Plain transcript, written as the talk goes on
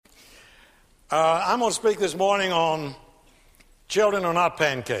I'm going to speak this morning on children are not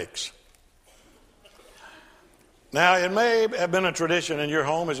pancakes. Now, it may have been a tradition in your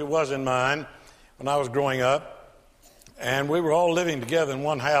home as it was in mine when I was growing up, and we were all living together in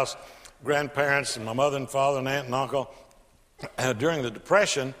one house, grandparents and my mother and father and aunt and uncle, during the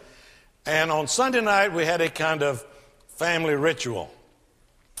Depression. And on Sunday night, we had a kind of family ritual.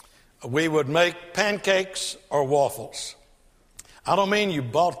 We would make pancakes or waffles. I don't mean you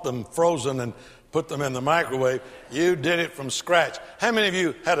bought them frozen and put them in the microwave. You did it from scratch. How many of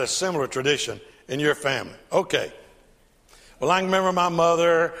you had a similar tradition in your family? Okay. Well, I remember my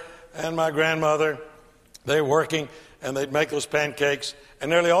mother and my grandmother, they were working, and they'd make those pancakes. And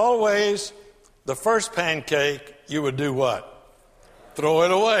nearly always, the first pancake, you would do what? Throw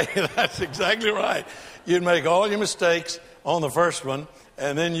it away. That's exactly right. You'd make all your mistakes on the first one,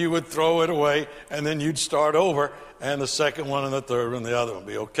 and then you would throw it away, and then you'd start over, and the second one and the third one and the other one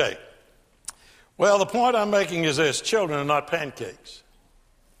would be okay. Well, the point I'm making is this: children are not pancakes.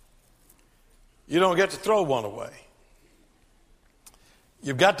 You don't get to throw one away.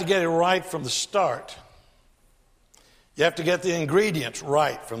 You've got to get it right from the start. You have to get the ingredients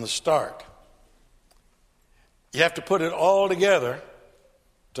right from the start. You have to put it all together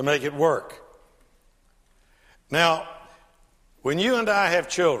to make it work. Now, when you and I have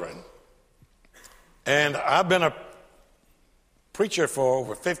children, and I've been a preacher for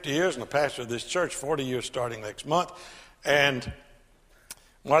over 50 years and a pastor of this church, 40 years starting next month, and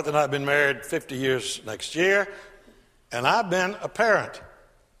Martha and I have been married 50 years next year, and I've been a parent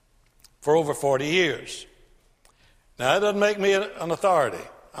for over 40 years. Now, that doesn't make me an authority.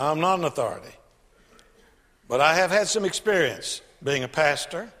 I'm not an authority. But I have had some experience being a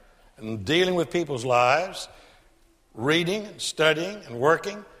pastor and dealing with people's lives, reading and studying and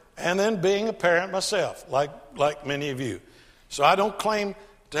working, and then being a parent myself, like many of you. So I don't claim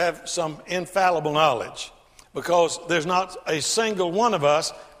to have some infallible knowledge, because there's not a single one of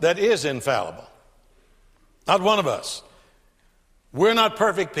us that is infallible. Not one of us. We're not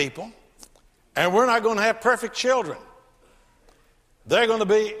perfect people, and we're not going to have perfect children. They're going to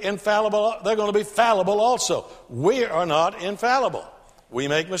be infallible. They're going to be fallible also. We are not infallible. We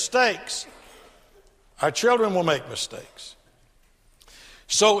make mistakes. Our children will make mistakes.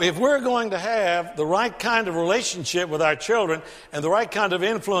 So if we're going to have the right kind of relationship with our children and the right kind of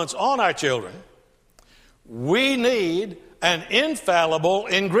influence on our children, we need an infallible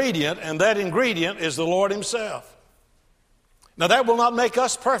ingredient, and that ingredient is the Lord Himself. Now, that will not make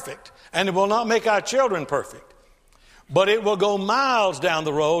us perfect, and it will not make our children perfect. But it will go miles down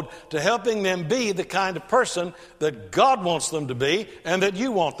the road to helping them be the kind of person that God wants them to be and that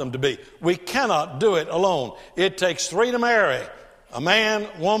you want them to be. We cannot do it alone. It takes three to marry: a man,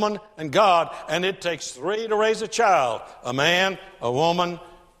 woman, and God. And it takes three to raise a child: a man, a woman,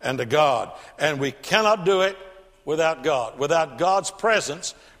 and a God. And we cannot do it without God, without God's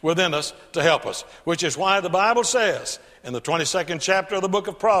presence within us to help us. Which is why the Bible says in the 22nd chapter of the book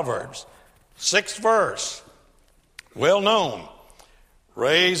of Proverbs, 6th verse, well known: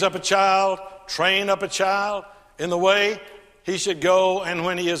 raise up a child, train up a child in the way he should go, and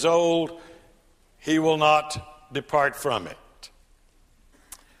when he is old, he will not depart from it.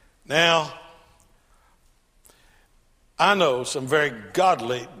 Now, I know some very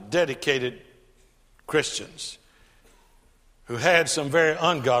godly, dedicated Christians who had some very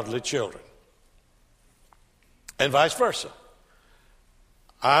ungodly children, and vice versa.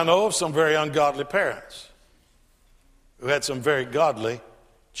 I know of some very ungodly parents who had some very godly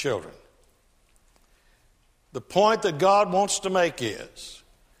children. The point that God wants to make is,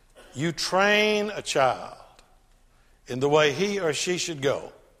 you train a child in the way he or she should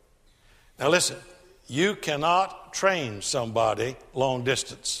go. Now listen, you cannot train somebody long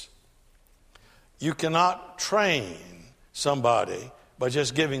distance. You cannot train somebody by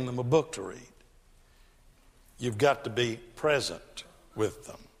just giving them a book to read. You've got to be present with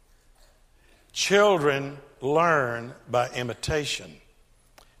them. Children learn by imitation.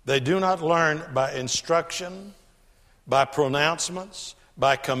 They do not learn by instruction, by pronouncements,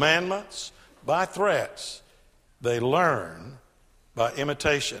 by commandments, by threats. They learn by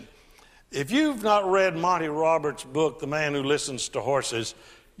imitation. If you've not read Monty Roberts' book, The Man Who Listens to Horses,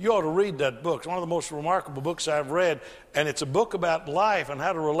 you ought to read that book. It's one of the most remarkable books I've read, and it's a book about life and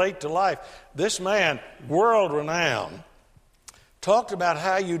how to relate to life. This man, world-renowned, talked about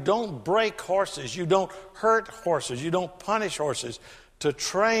how you don't break horses, you don't hurt horses, you don't punish horses to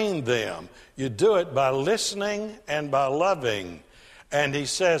train them. You do it by listening and by loving. And he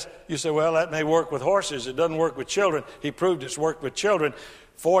says, you say, well, that may work with horses, it doesn't work with children. He proved it's worked with children.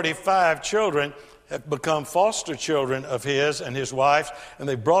 45 children have become foster children of his and his wife's, and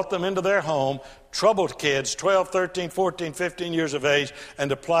they brought them into their home, troubled kids, 12, 13, 14, 15 years of age,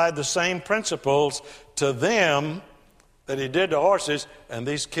 and applied the same principles to them that he did to horses, and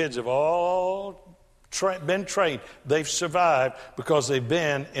these kids have all been trained. They've survived because they've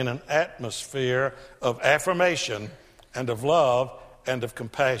been in an atmosphere of affirmation and of love and of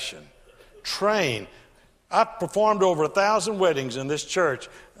compassion. Train. I've performed over 1,000 weddings in this church,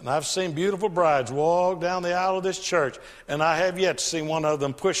 and I've seen beautiful brides walk down the aisle of this church, and I have yet seen one of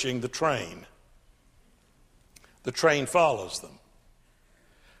them pushing the train. The train follows them.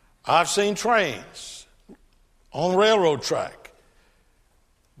 I've seen trains on the railroad track,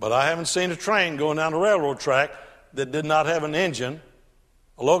 but I haven't seen a train going down the railroad track that did not have an engine,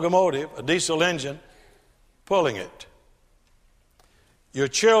 a locomotive, a diesel engine, pulling it. Your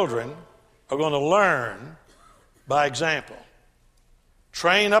children are going to learn by example.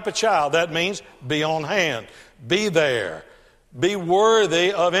 Train up a child. That means be on hand. Be there. Be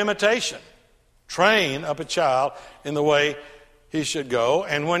worthy of imitation. Train up a child in the way he should go.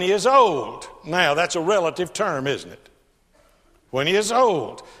 And when he is old, now that's a relative term, isn't it? When he is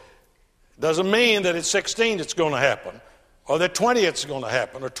old, doesn't mean that at 16 it's going to happen, or that 20 it's going to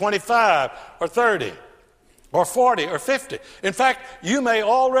happen, or 25, or 30. Or 40 or 50. In fact, you may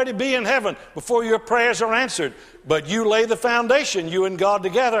already be in heaven before your prayers are answered, but you lay the foundation, you and God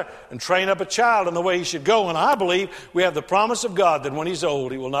together, and train up a child in the way he should go. And I believe we have the promise of God that when he's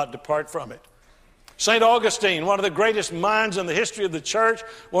old, he will not depart from it. St. Augustine, one of the greatest minds in the history of the church,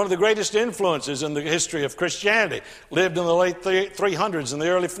 one of the greatest influences in the history of Christianity, lived in the late 300s and the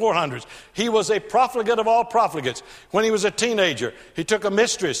early 400s. He was a profligate of all profligates. When he was a teenager, he took a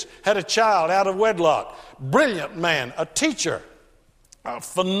mistress, had a child out of wedlock. Brilliant man, a teacher, a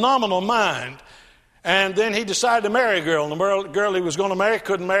phenomenal mind. And then he decided to marry a girl. And the girl he was going to marry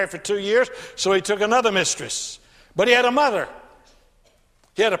couldn't marry for 2 years, so he took another mistress. But he had a mother.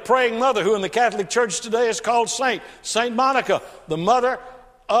 He had a praying mother who in the Catholic Church today is called Saint Monica, the mother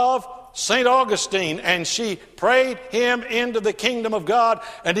of St. Augustine. And she prayed him into the kingdom of God,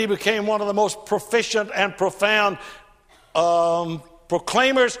 and he became one of the most proficient and profound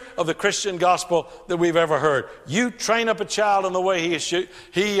proclaimers of the Christian gospel that we've ever heard. You train up a child in the way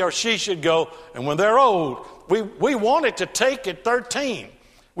he or she should go, and when they're old, we want it to take at 13.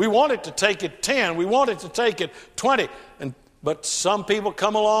 We want it to take at 10. We want it to take at 20. But some people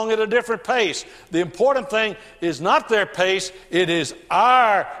come along at a different pace. The important thing is not their pace, it is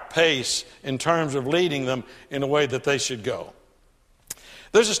our pace in terms of leading them in a way that they should go.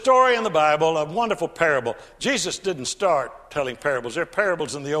 There's a story in the Bible, a wonderful parable. Jesus didn't start telling parables. There are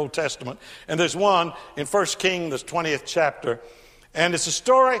parables in the Old Testament. And there's one in 1 Kings, the 20th chapter. And it's a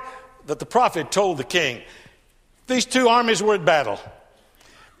story that the prophet told the king. These two armies were at battle.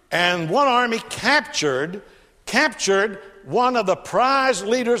 And one army captured one of the prize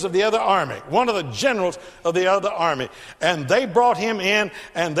leaders of the other army, one of the generals of the other army. And they brought him in,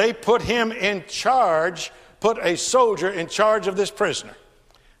 and they put him in charge, put a soldier in charge of this prisoner,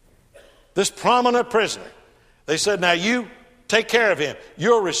 this prominent prisoner. They said, now you take care of him.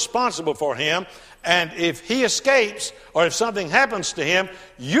 You're responsible for him. And if he escapes, or if something happens to him,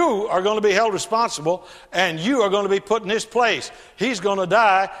 you are going to be held responsible, and you are going to be put in his place. He's going to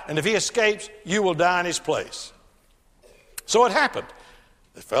die, and if he escapes, you will die in his place. So it happened.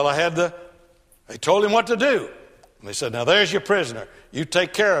 The fellow they told him what to do. And they said, now there's your prisoner. You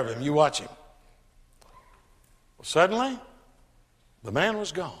take care of him. You watch him. Well, suddenly, the man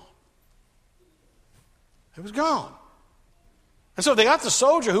was gone. He was gone. And so they got the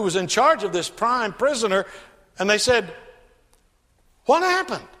soldier who was in charge of this prime prisoner, and they said, what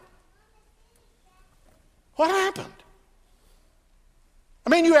happened? What happened? I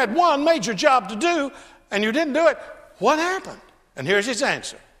mean, you had one major job to do, and you didn't do it. What happened? And here's his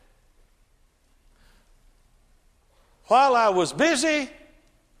answer. While I was busy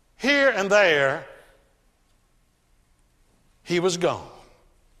here and there, he was gone.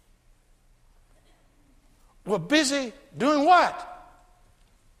 Well, busy doing what?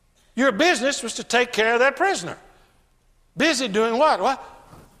 Your business was to take care of that prisoner. Busy doing what? What?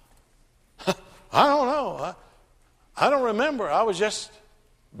 I don't know. I don't remember. I was just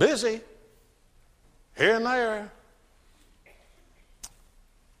busy here and there.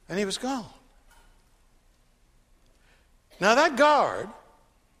 And he was gone. Now that guard,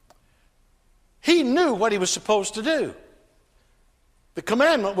 he knew what he was supposed to do. The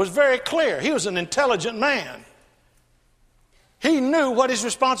commandment was very clear. He was an intelligent man. He knew what his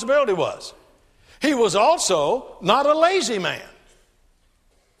responsibility was. He was also not a lazy man.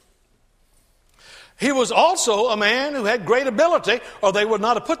 He was also a man who had great ability, or they would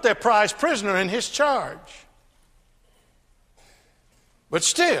not have put their prized prisoner in his charge. But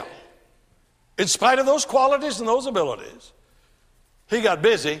still, in spite of those qualities and those abilities, he got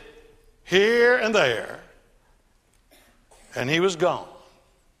busy here and there, and he was gone.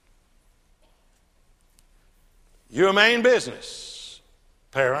 Your main business,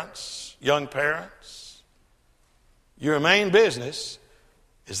 parents, young parents, your main business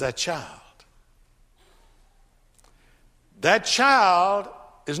is that child. That child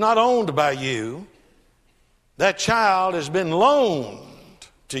is not owned by you. That child has been loaned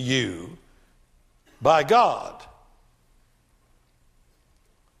to you by God.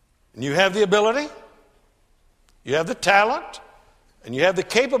 And you have the ability, you have the talent, and you have the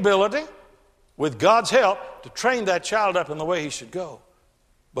capability, with God's help, to train that child up in the way he should go.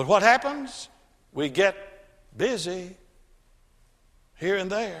 But what happens? We get busy here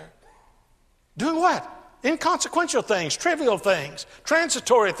and there. Doing what? Inconsequential things, trivial things,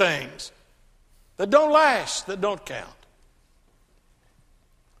 transitory things that don't last, that don't count.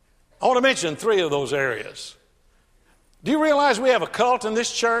 I want to mention 3 of those areas. Do you realize we have a cult in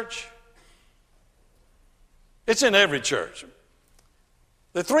this church? It's in every church.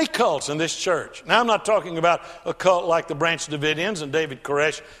 There are 3 cults in this church. Now, I'm not talking about a cult like the Branch Davidians and David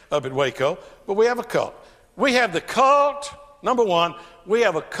Koresh up at Waco, but we have a cult. We have the cult, number 1, we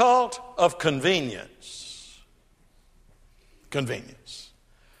have a cult of convenience. Convenience.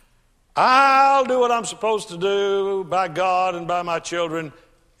 I'll do what I'm supposed to do by God and by my children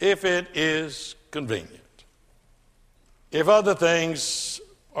if it is convenient. If other things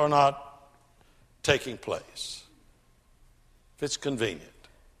are not taking place. If it's convenient.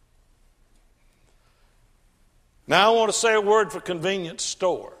 Now I want to say a word for convenience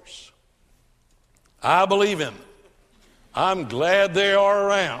stores. I believe in them. I'm glad they are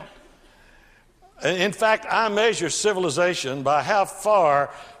around. In fact, I measure civilization by how far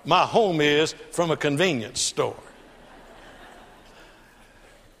my home is from a convenience store.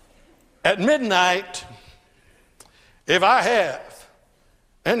 At midnight, if I have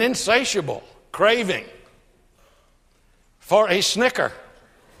an insatiable craving for a Snicker,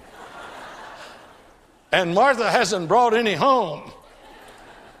 and Martha hasn't brought any home,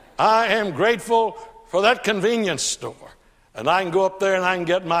 I am grateful for that convenience store. And I can go up there and I can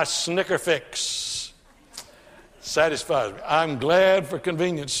get my Snicker fix. Satisfies me. I'm glad for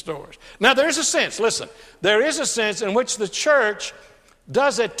convenience stores. Now, there's a sense, listen, there is a sense in which the church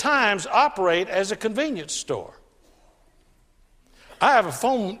does at times operate as a convenience store. I have a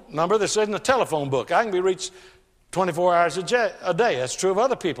phone number that's in the telephone book. I can be reached 24 hours a day. That's true of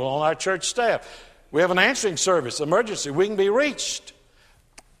other people on our church staff. We have an answering service, emergency. We can be reached.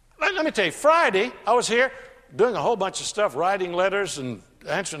 Let me tell you, Friday, I was here doing a whole bunch of stuff, writing letters and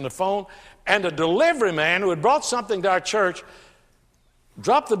answering the phone, and a delivery man who had brought something to our church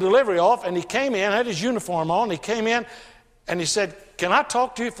dropped the delivery off, and he came in, had his uniform on, he came in, and he said, "Can I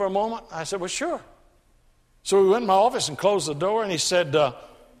talk to you for a moment?" I said, "Well, sure." So we went in my office and closed the door, and he said, "I've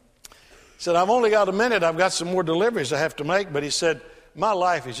only got a minute. I've got some more deliveries I have to make," but he said, "My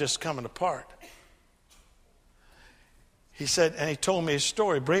life is just coming apart." He said, and he told me his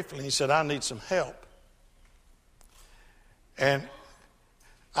story briefly, and he said, "I need some help. And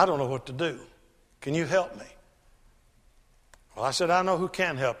I don't know what to do. Can you help me?" Well, I said, "I know who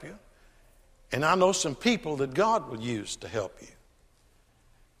can help you. And I know some people that God will use to help you.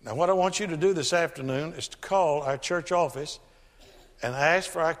 Now, what I want you to do this afternoon is to call our church office and ask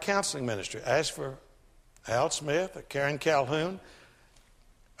for our counseling ministry. Ask for Al Smith or Karen Calhoun.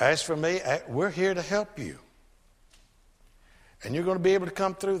 Ask for me. We're here to help you. And you're going to be able to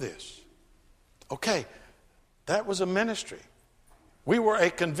come through this." Okay, that was a ministry. We were a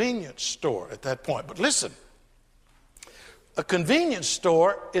convenience store at that point. But listen, a convenience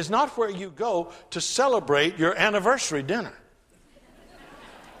store is not where you go to celebrate your anniversary dinner.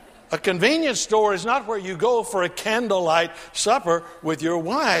 A convenience store is not where you go for a candlelight supper with your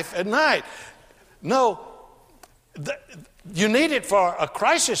wife at night. No, you need it for a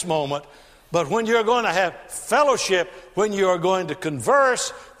crisis moment, but when you're going to have fellowship, when you're going to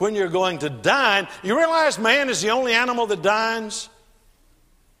converse, when you're going to dine, you realize man is the only animal that dines?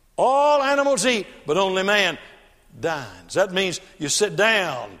 All animals eat, but only man dines. That means you sit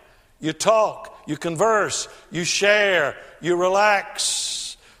down, you talk, you converse, you share, you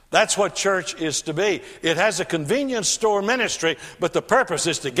relax. That's what church is to be. It has a convenience store ministry, but the purpose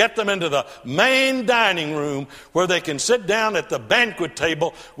is to get them into the main dining room where they can sit down at the banquet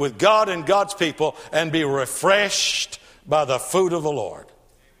table with God and God's people and be refreshed by the food of the Lord.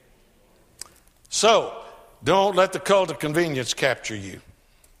 So, don't let the cult of convenience capture you.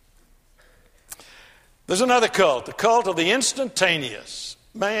 There's another cult, the cult of the instantaneous.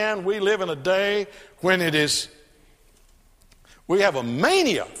 Man, we live in a day when we have a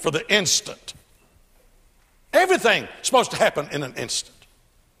mania for the instant. Everything is supposed to happen in an instant.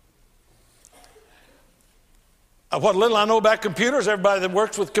 What little I know about computers, everybody that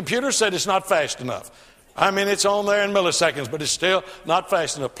works with computers said it's not fast enough. I mean, it's on there in milliseconds, but it's still not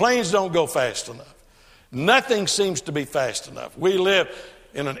fast enough. Planes don't go fast enough. Nothing seems to be fast enough. We live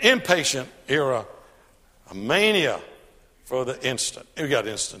in an impatient era, a mania for the instant. We've got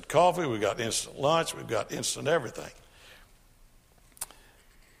instant coffee, we've got instant lunch, we've got instant everything.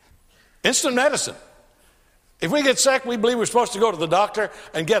 Instant medicine. If we get sick, we believe we're supposed to go to the doctor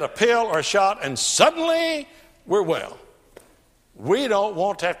and get a pill or a shot, and suddenly we're well. We don't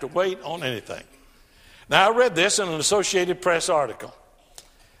want to have to wait on anything. Now, I read this in an Associated Press article.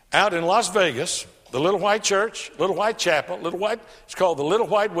 Out in Las Vegas, the Little White Church, Little White Chapel, it's called the Little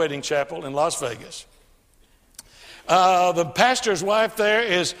White Wedding Chapel in Las Vegas. The pastor's wife there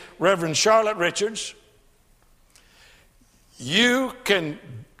is Reverend Charlotte Richards. You can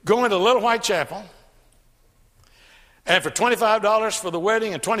go into Little White Chapel, and for $25 for the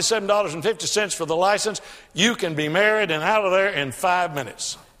wedding and $27.50 for the license, you can be married and out of there in 5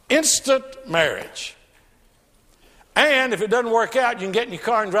 minutes. Instant marriage. And if it doesn't work out, you can get in your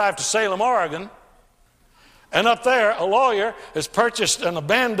car and drive to Salem, Oregon. And up there, a lawyer has purchased an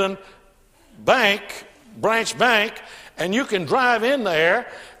abandoned branch bank, and you can drive in there,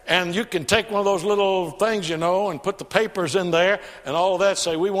 and you can take one of those little things, and put the papers in there and all of that,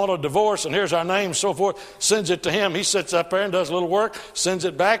 say, we want a divorce, and here's our name, and so forth. Sends it to him. He sits up there and does a little work, sends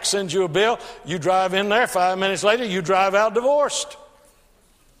it back, sends you a bill. You drive in there. 5 minutes later, you drive out divorced.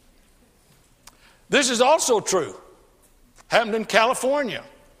 This is also true. Happened in California.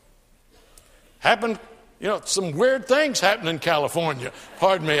 Some weird things happened in California.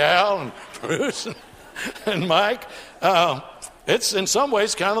 Pardon me, Al and Bruce and Mike. It's in some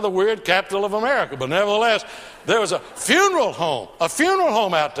ways kind of the weird capital of America, but nevertheless, there was a funeral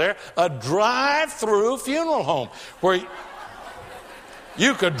home out there, a drive-through funeral home, where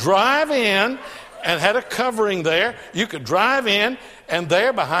you could drive in and had a covering there. You could drive in, and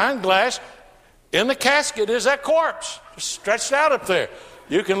there behind glass, in the casket is that corpse, stretched out up there.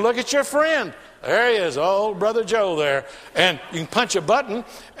 You can look at your friend. There he is, old Brother Joe there. And you can punch a button,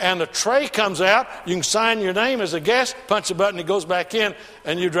 and a tray comes out. You can sign your name as a guest, punch a button, it goes back in,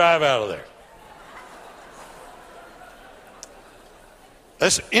 and you drive out of there.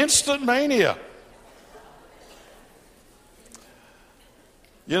 That's instant mania.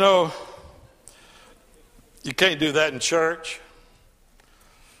 You can't do that in church.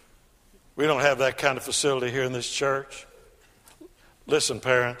 We don't have that kind of facility here in this church. Listen,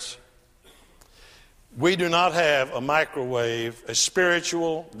 parents. We do not have a microwave, a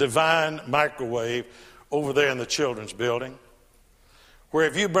spiritual, divine microwave over there in the children's building, where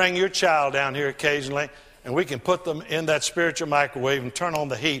if you bring your child down here occasionally, and we can put them in that spiritual microwave and turn on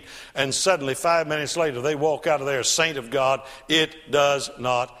the heat, and suddenly 5 minutes later they walk out of there a saint of God. It does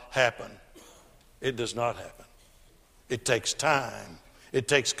not happen. It does not happen. It takes time. It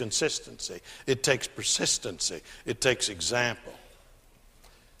takes consistency. It takes persistency. It takes example.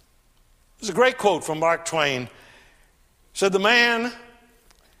 There's a great quote from Mark Twain. He said, the man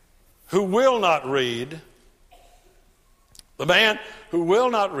who will not read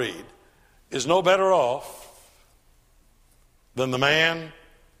is no better off than the man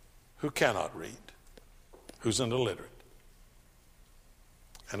who cannot read, who's an illiterate.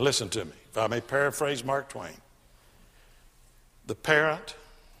 And listen to me, if I may paraphrase Mark Twain. The parent,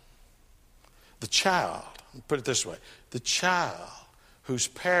 the child, put it this way, the child whose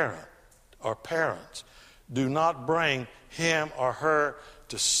parent or parents do not bring him or her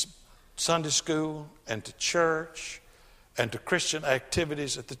to Sunday school and to church and to Christian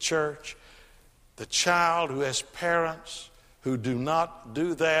activities at the church, the child who has parents who do not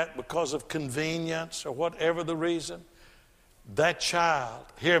do that because of convenience or whatever the reason, that child,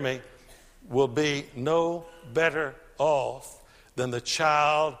 hear me, will be no better off than the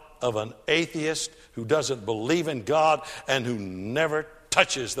child of an atheist who doesn't believe in God and who never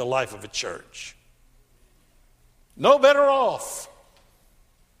touches the life of a church. No better off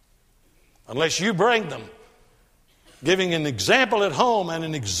unless you bring them, giving an example at home and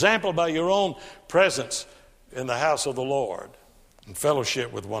an example by your own presence in the house of the Lord and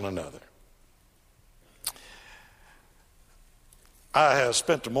fellowship with one another. I have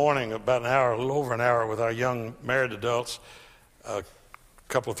spent the morning about an hour, a little over an hour, with our young married adults. A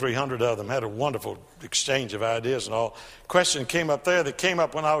couple of 300 of them had a wonderful exchange of ideas and all. Question came up there that came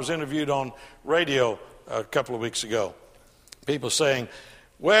up when I was interviewed on radio a couple of weeks ago. People saying,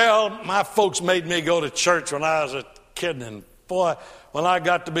 Well, my folks made me go to church when I was a kid, and boy, when I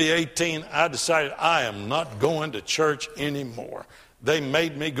got to be 18, I decided I am not going to church anymore. They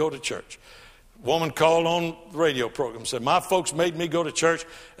made me go to church. A woman called on the radio program and said, my folks made me go to church,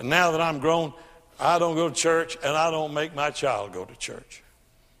 and now that I'm grown, I don't go to church, and I don't make my child go to church.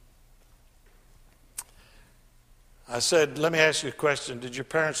 I said, let me ask you a question. Did your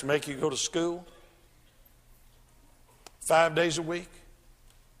parents make you go to school 5 days a week?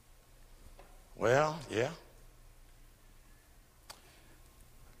 Well, yeah.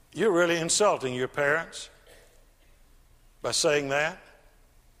 You're really insulting your parents by saying that.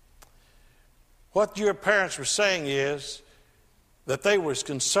 What your parents were saying is that they were as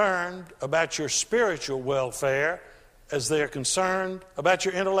concerned about your spiritual welfare as they're concerned about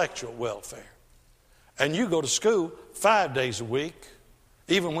your intellectual welfare. And you go to school 5 days a week,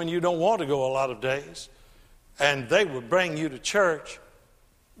 even when you don't want to go a lot of days, and they would bring you to church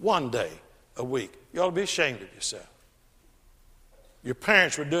 1 day a week. You ought to be ashamed of yourself. Your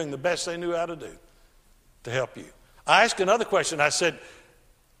parents were doing the best they knew how to do to help you. I asked another question. I said,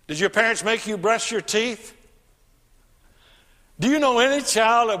 did your parents make you brush your teeth? Do you know any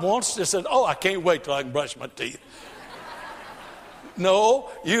child that wants to say, oh, I can't wait till I can brush my teeth? No,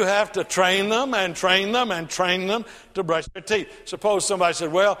 you have to train them and train them and train them to brush their teeth. Suppose somebody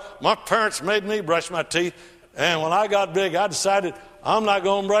said, well, my parents made me brush my teeth, and when I got big, I decided I'm not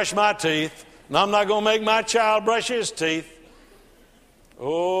going to brush my teeth, and I'm not going to make my child brush his teeth.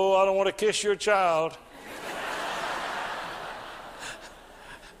 Oh, I don't want to kiss your child.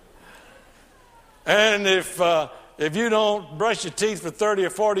 And if you don't brush your teeth for 30 or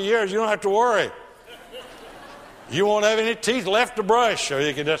 40 years, you don't have to worry. You won't have any teeth left to brush, or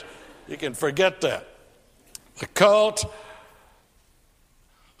you can forget that. The cult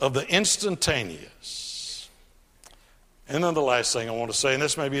of the instantaneous. And then the last thing I want to say, and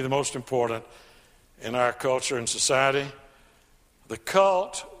this may be the most important in our culture and society, the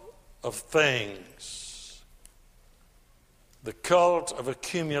cult of things, the cult of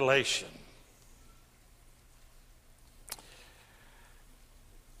accumulation.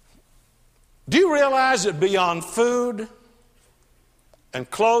 Do you realize that beyond food and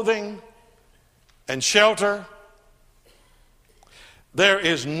clothing and shelter, there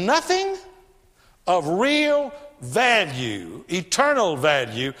is nothing of real value, eternal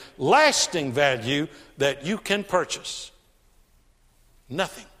value, lasting value that you can purchase?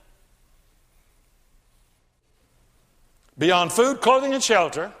 Nothing. Beyond food, clothing, and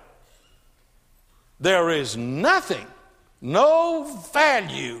shelter, there is nothing, no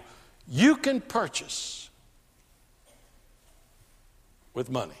value you can purchase with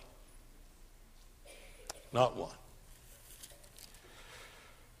money. Not one.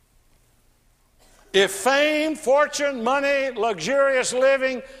 If fame, fortune, money, luxurious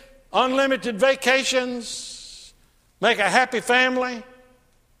living, unlimited vacations make a happy family,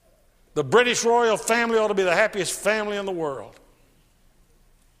 the British royal family ought to be the happiest family in the world.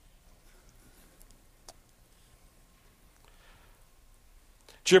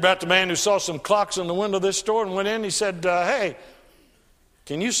 Did you hear about the man who saw some clocks in the window of this store and went in? He said, hey,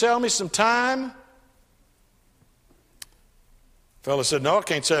 can you sell me some time? The fellow said, no, I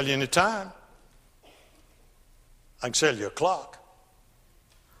can't sell you any time. I can sell you a clock,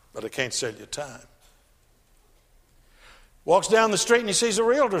 but I can't sell you time. Walks down the street and he sees a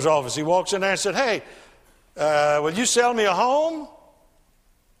realtor's office. He walks in there and said, hey, will you sell me a home?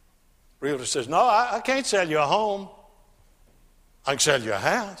 Realtor says, no, I can't sell you a home. I can sell you a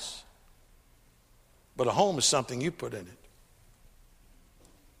house, but a home is something you put in it.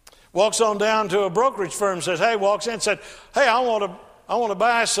 Walks on down to a brokerage firm and says, hey, walks in and said, hey, I want to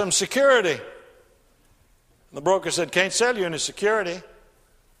buy some security. And the broker said, can't sell you any security.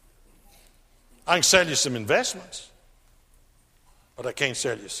 I can sell you some investments, but I can't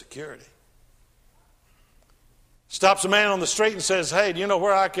sell you security. Stops a man on the street and says, hey, do you know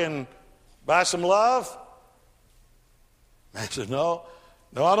where I can buy some love? Man said, no,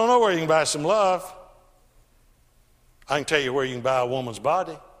 I don't know where you can buy some love. I can tell you where you can buy a woman's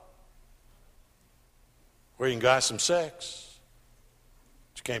body, where you can buy some sex,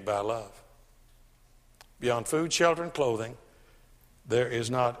 but you can't buy love. Beyond food, shelter, and clothing, there is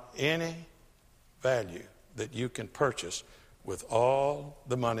not any value that you can purchase with all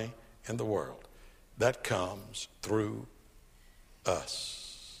the money in the world. That comes through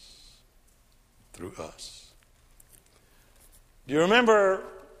us. Through us. Do you remember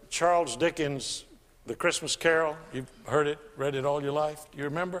Charles Dickens' The Christmas Carol? You've heard it, read it all your life. Do you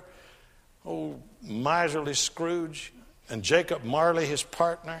remember? Oh, miserly Scrooge and Jacob Marley, his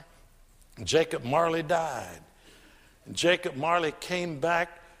partner. Jacob Marley died. And Jacob Marley came back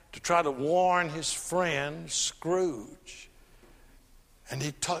to try to warn his friend Scrooge. And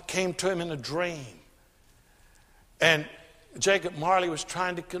he came to him in a dream. And Jacob Marley was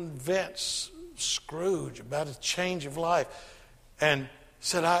trying to convince Scrooge about a change of life. And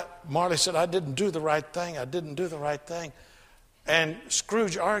Marley said, I didn't do the right thing. I didn't do the right thing. And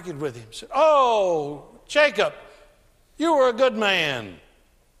Scrooge argued with him. Said, oh, Jacob, you were a good man.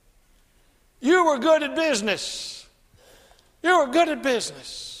 You were good at business. You were good at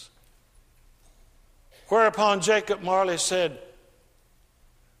business. Whereupon Jacob Marley said,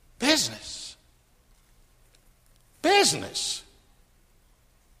 business? Business?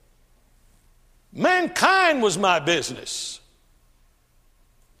 Mankind was my business.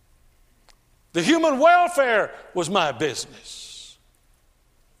 The human welfare was my business.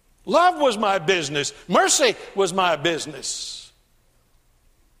 Love was my business. Mercy was my business.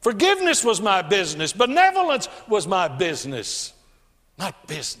 Forgiveness was my business. Benevolence was my business. Not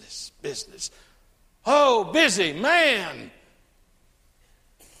business, business. Oh, busy man.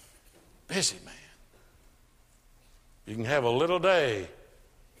 Busy man. You can have a little day.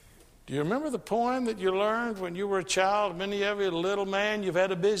 Do you remember the poem that you learned when you were a child? Many of you, little man, you've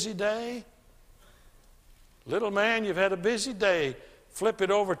had a busy day. Little man, you've had a busy day. Flip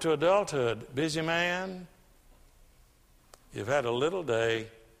it over to adulthood. Busy man, you've had a little day.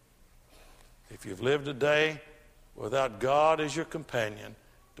 If you've lived a day without God as your companion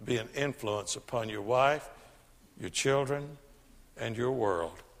to be an influence upon your wife, your children, and your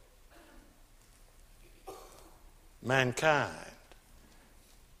world. Mankind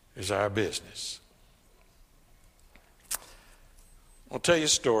is our business. I'll tell you a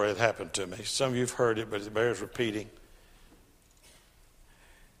story that happened to me. Some of you have heard it, but it bears repeating.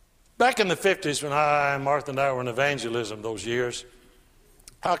 Back in the 50s, when Martha and I were in evangelism those years,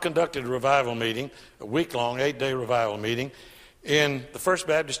 I conducted a revival meeting, a week-long, 8-day revival meeting, in the First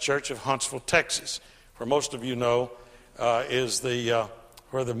Baptist Church of Huntsville, Texas, where most of you know is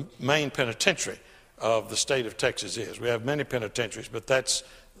where the main penitentiary of the state of Texas is. We have many penitentiaries, but that's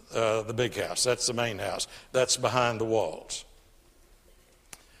the big house. That's the main house. That's behind the walls.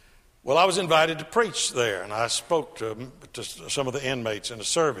 Well, I was invited to preach there, and I spoke to some of the inmates in the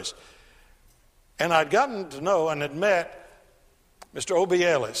service. And I'd gotten to know and had met Mr. O.B.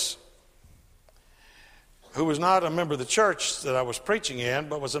 Ellis, who was not a member of the church that I was preaching in,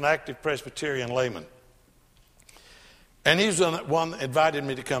 but was an active Presbyterian layman. And he was the one that invited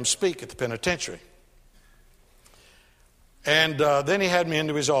me to come speak at the penitentiary. And then he had me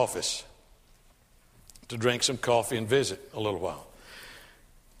into his office to drink some coffee and visit a little while.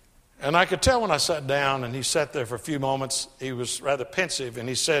 And I could tell when I sat down, and he sat there for a few moments, he was rather pensive, and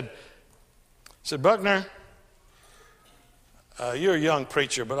he said, Buckner, you're a young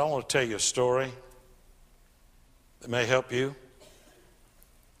preacher, but I want to tell you a story that may help you.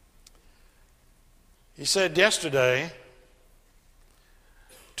 He said, yesterday,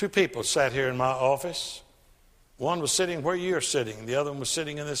 2 people sat here in my office. One was sitting where you're sitting, and the other one was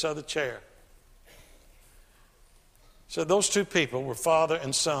sitting in this other chair. He said, those 2 people were father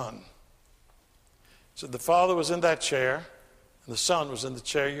and son. He said, the father was in that chair, and the son was in the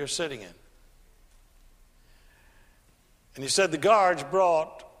chair you're sitting in. And he said the guards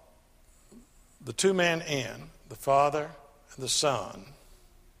brought the 2 men in, the father and the son,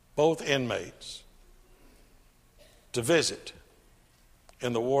 both inmates, to visit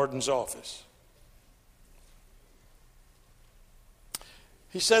in the warden's office.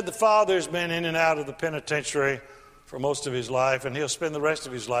 He said the father's been in and out of the penitentiary for most of his life, and he'll spend the rest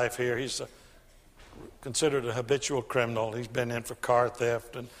of his life here. He's considered a habitual criminal. He's been in for car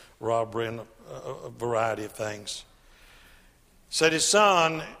theft and robbery and a variety of things. Said his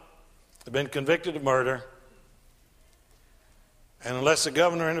son had been convicted of murder, and unless the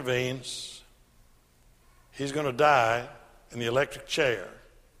governor intervenes, he's going to die in the electric chair,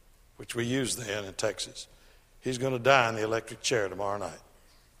 which we use then in Texas. He's going to die in the electric chair tomorrow night.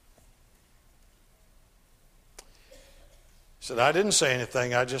 He said, I didn't say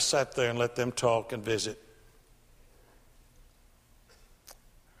anything. I just sat there and let them talk and visit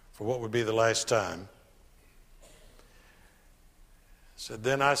for what would be the last time. Said,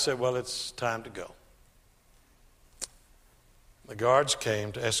 then I said, well, it's time to go. The guards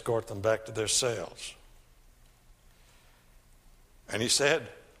came to escort them back to their cells. And he said,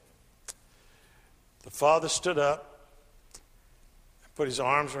 the father stood up and put his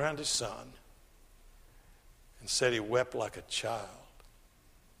arms around his son and said he wept like a child,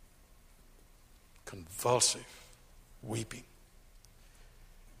 convulsive weeping.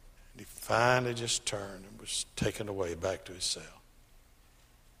 And he finally just turned and was taken away back to his cell.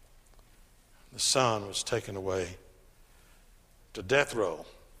 The son was taken away to death row,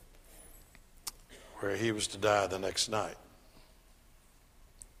 where he was to die the next night.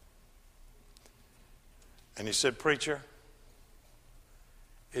 And he said, "Preacher,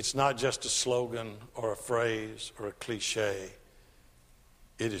 it's not just a slogan or a phrase or a cliche.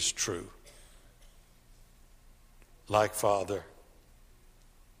 It is true. Like Father,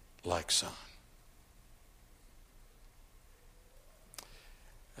 like Son."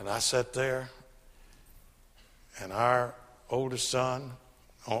 And I sat there, and our oldest son,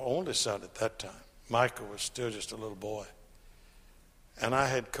 our only son at that time, Michael, was still just a little boy. And I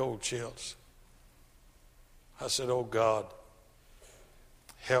had cold chills. I said, "Oh God,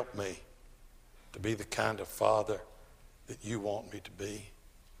 help me to be the kind of father that you want me to be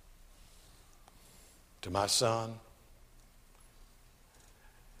to my son."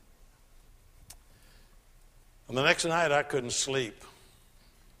 And the next night I couldn't sleep.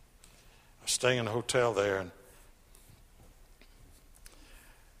 I was staying in a hotel there, and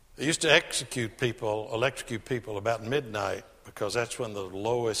they used to electrocute people about midnight, because that's when the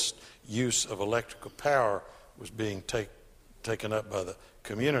lowest use of electrical power was being taken up by the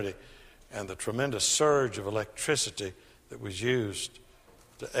community, and the tremendous surge of electricity that was used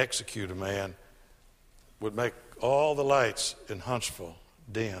to execute a man would make all the lights in Huntsville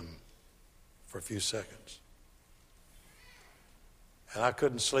dim for a few seconds. And I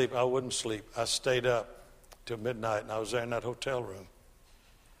couldn't sleep. I wouldn't sleep. I stayed up till midnight, and I was there in that hotel room.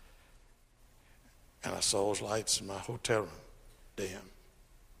 And I saw those lights in my hotel room dim.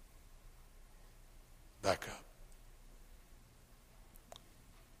 Back up.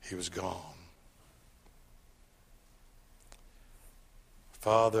 He was gone.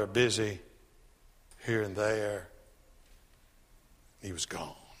 Father busy here and there. He was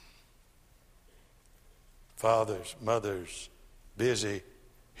gone. Fathers, mothers, busy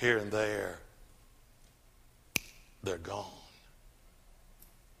here and there. They're gone.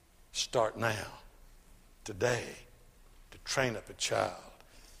 Start now, today, to train up a child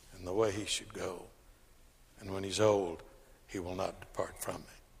in the way he should go. And when he's old, he will not depart from it.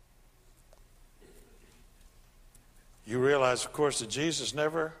 You realize, of course, that Jesus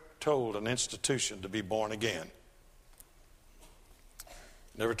never told an institution to be born again.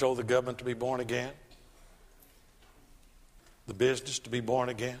 Never told the government to be born again. The business to be born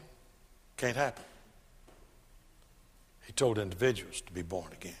again. Can't happen. He told individuals to be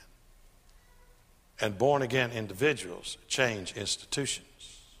born again. And born again individuals change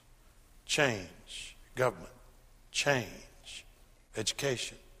institutions, change government, change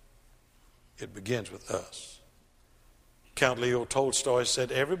education. It begins with us. Count Leo Tolstoy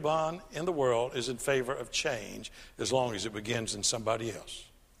said, "Everyone in the world is in favor of change as long as it begins in somebody else."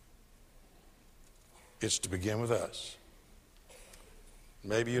 It's to begin with us.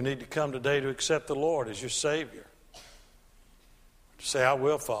 Maybe you need to come today to accept the Lord as your Savior. To say, "I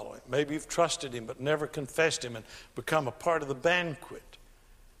will follow Him." Maybe you've trusted Him but never confessed Him and become a part of the banquet.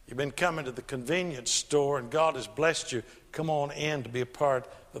 You've been coming to the convenience store and God has blessed you. Come on in to be a part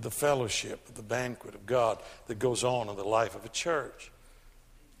of the fellowship, of the banquet of God that goes on in the life of a church.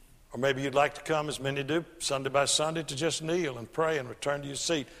 Or maybe you'd like to come, as many do, Sunday by Sunday, to just kneel and pray and return to your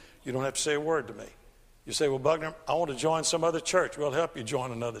seat. You don't have to say a word to me. You say, "Well, Buckner, I want to join some other church." We'll help you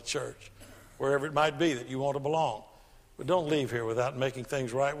join another church, wherever it might be that you want to belong. But don't leave here without making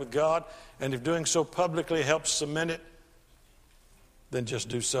things right with God. And if doing so publicly helps cement it, then just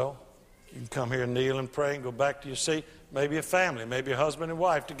do so. You can come here and kneel and pray and go back to your seat. Maybe a family, maybe a husband and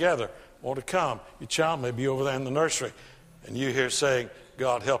wife together want to come. Your child may be over there in the nursery. And you here saying,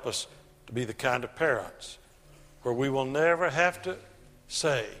 "God, help us to be the kind of parents where we will never have to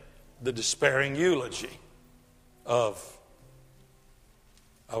say the despairing eulogy of,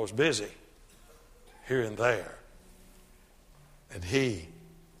 I was busy here and there, and he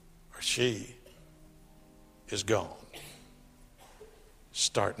or she is gone."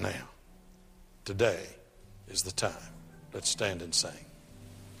 Start now. Today is the time. Let's stand and sing.